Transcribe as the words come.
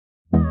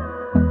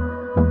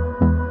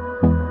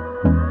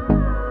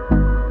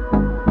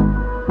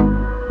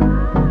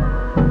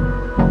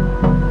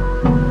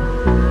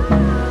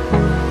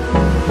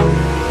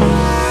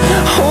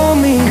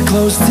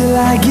close till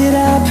I get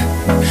up.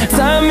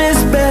 Time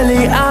is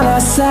barely on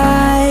our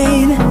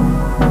side.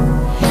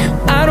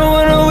 I don't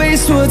wanna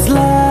waste what's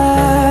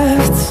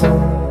left.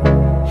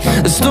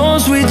 The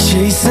storms we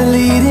chase are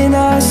leading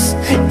us,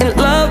 and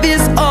love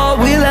is all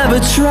we'll ever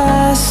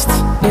trust.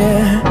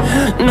 Yeah,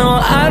 no,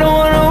 I don't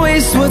wanna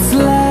waste what's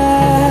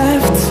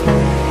left.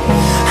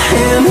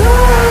 And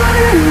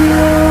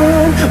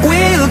on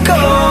we'll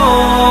go,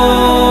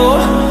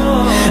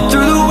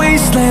 through the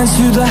wastelands,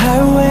 through the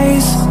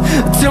highways,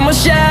 till my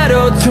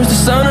shadow turns to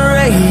sun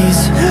rays.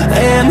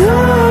 And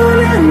on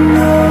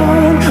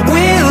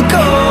we'll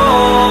go,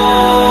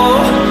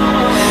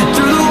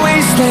 through the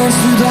wastelands,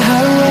 through the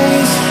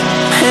highways,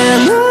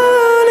 and on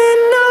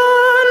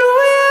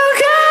we'll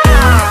go.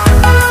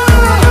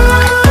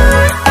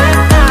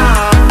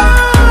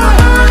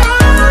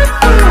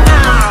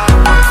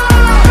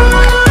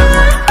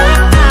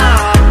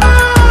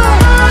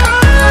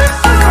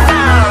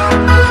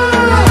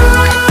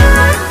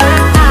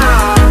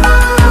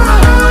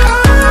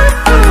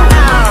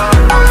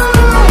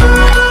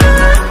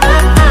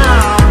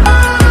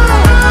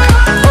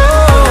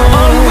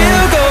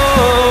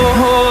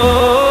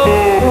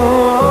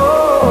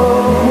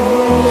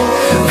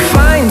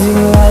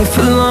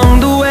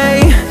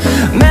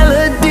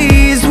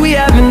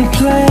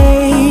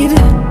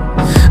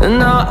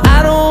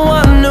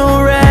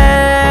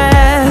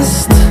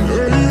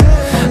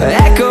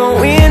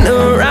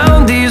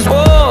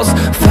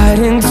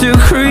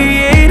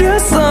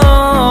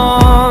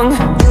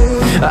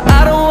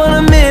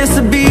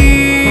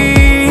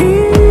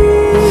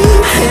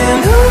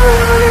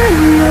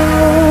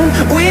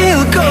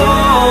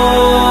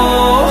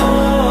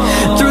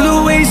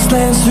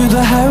 Through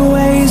the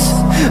highways,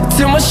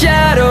 till my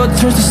shadow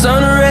turns to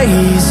sun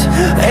rays.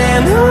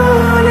 And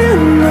on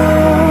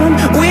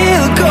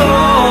we'll go,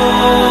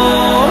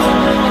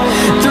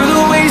 through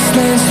the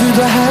wastelands, through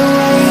the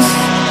highways,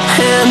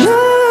 and on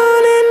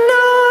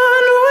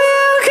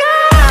we'll go.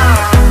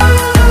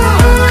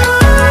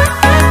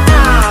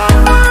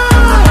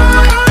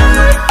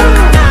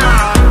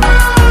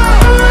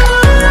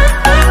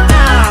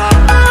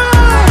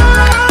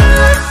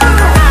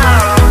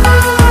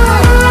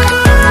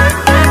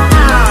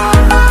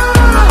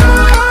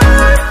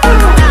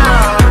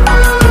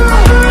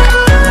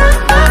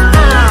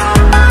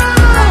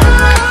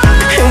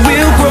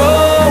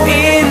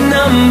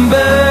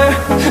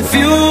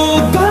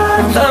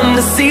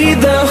 See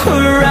the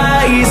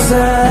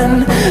horizon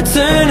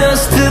turn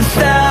us to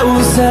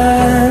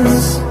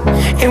thousands,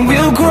 and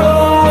we'll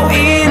grow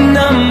in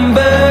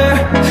number,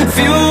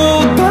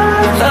 fueled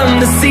by them.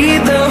 To see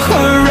the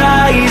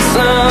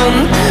horizon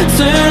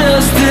turn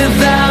us to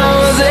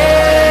thousands,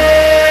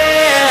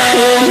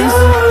 and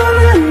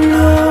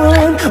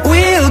on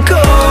we'll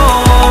go,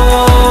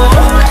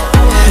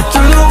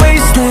 through the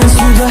wastelands,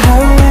 through the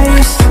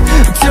highways,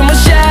 till my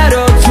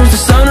shadow turns to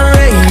sun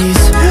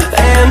rays.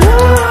 And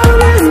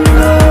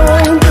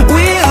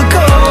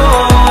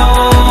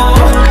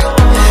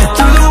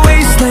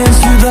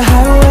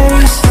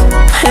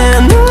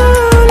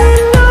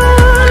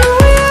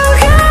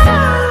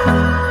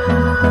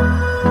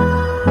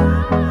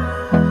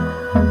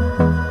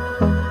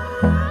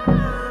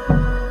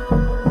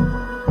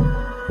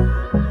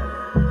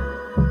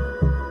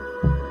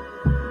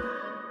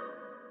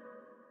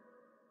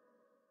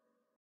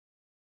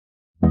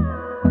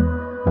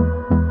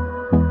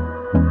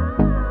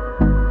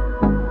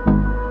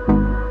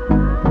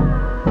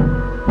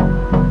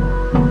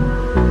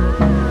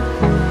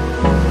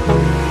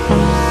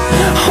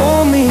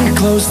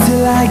close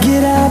till I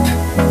get up.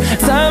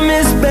 Time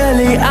is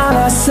barely on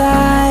our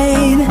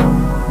side.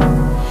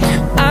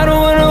 I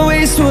don't wanna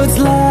waste what's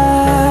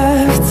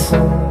left.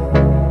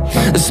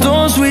 The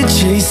storms we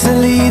chase are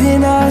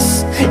leading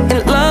us,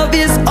 and love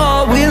is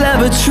all we'll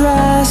ever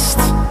trust.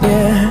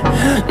 Yeah,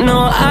 no,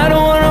 I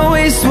don't wanna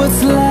waste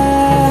what's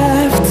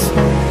left.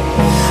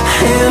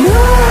 And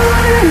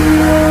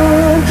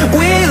on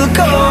we'll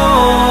go,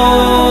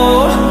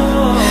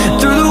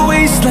 through the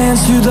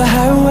wastelands, through the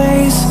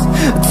highways,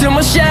 till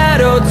my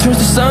shadow turns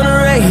to sun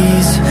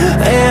rays.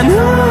 And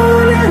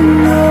on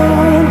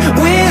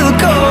we'll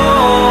go,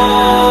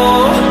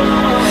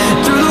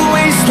 through the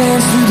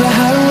wastelands, through the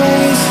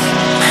highways,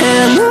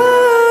 and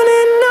on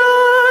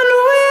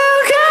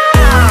we'll go.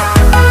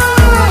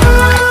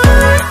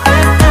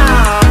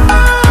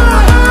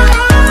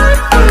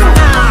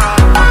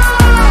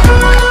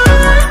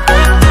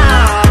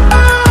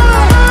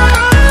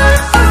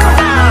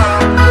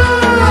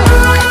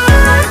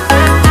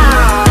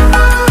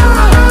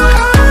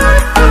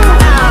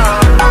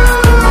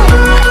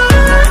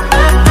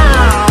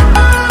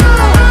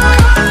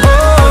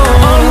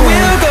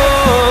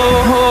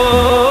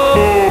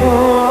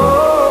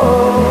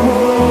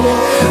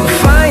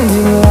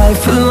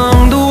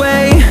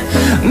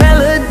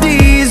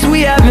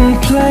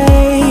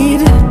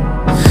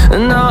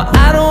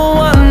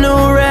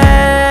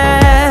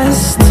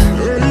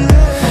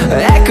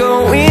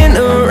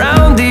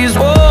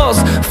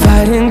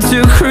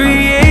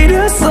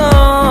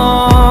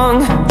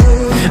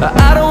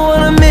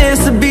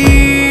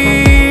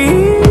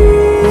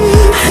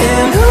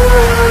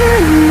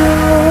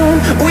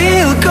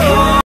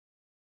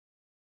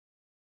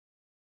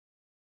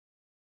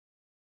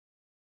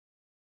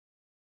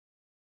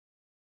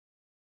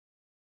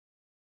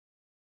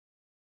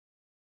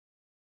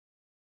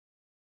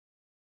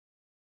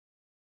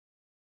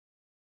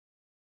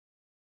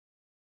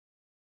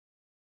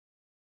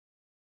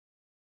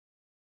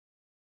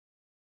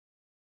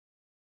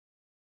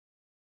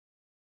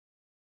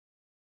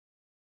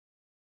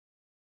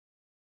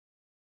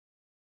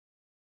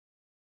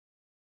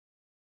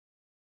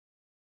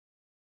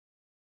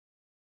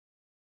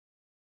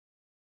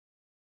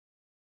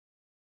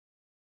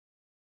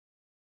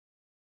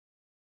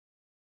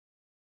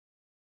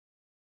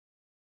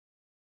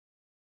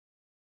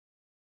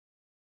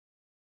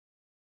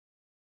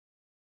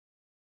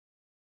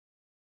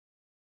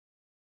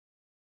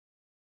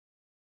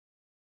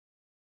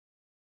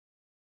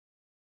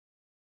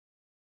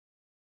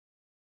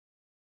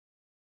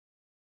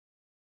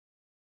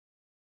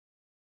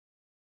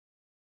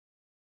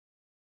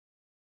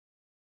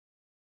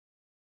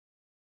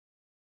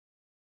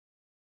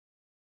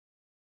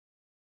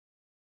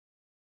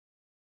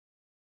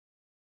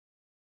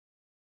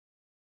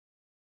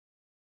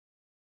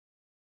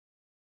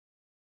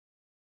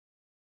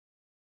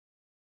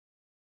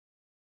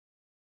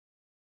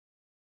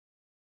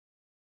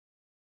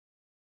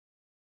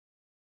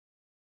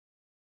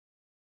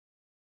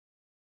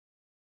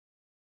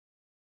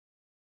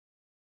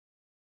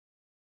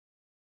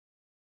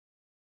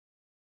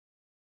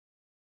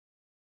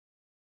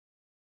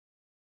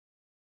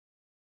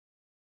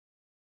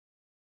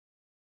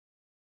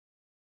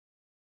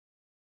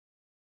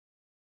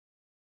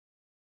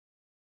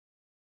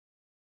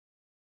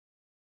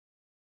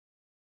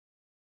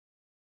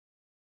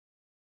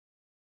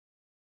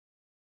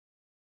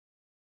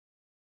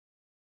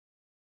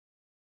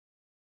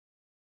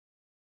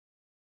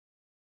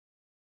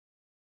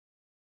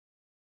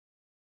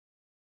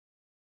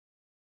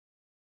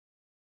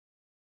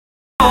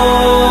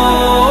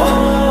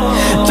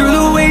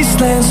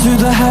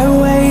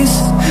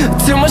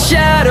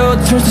 shadow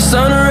turns to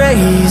sun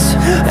rays.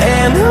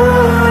 And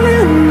on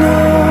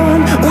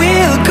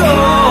we'll go,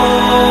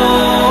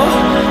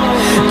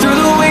 through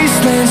the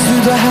wastelands,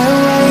 through the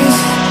highways,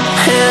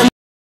 and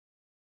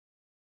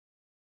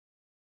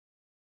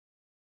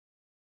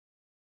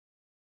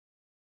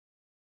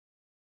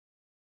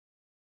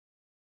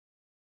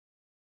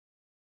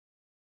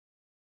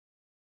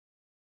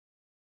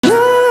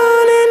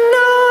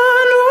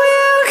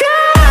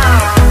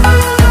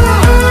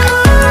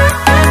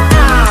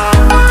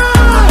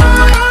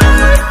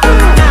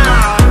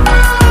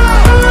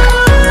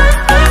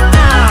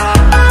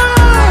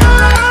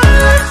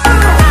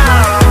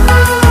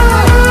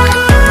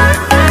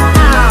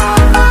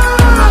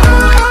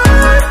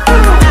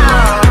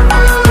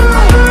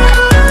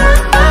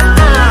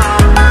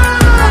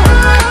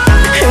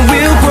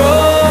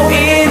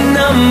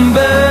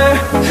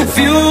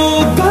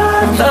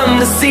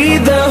to see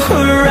the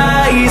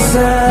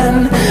horizon,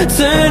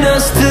 turn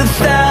us to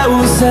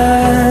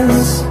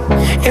thousands,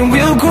 and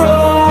we'll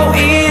grow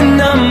in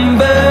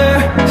number,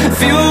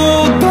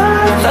 fueled by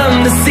them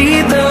to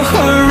see the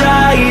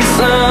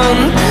horizon,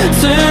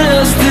 turn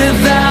us to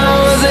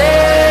thousands,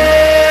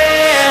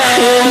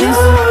 and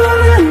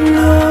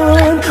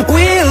on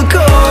we'll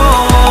go,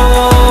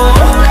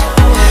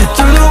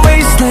 through the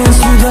wastelands,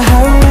 through the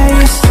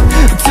highways,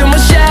 till my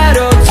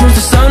shadow turns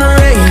to sun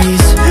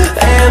rays.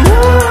 And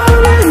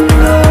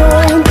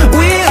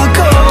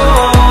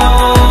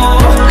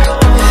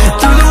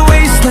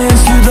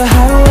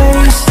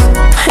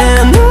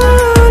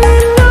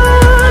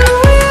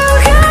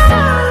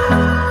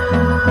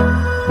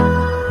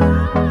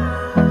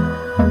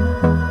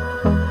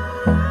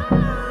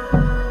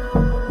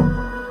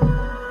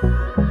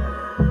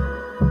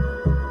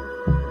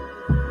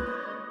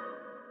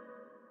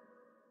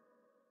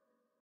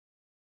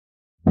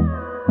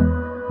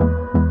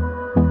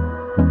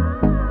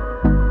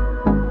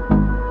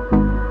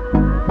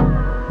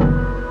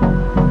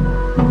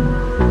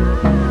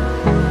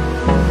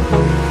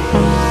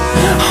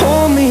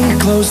hold me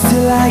close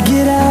till I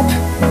get up.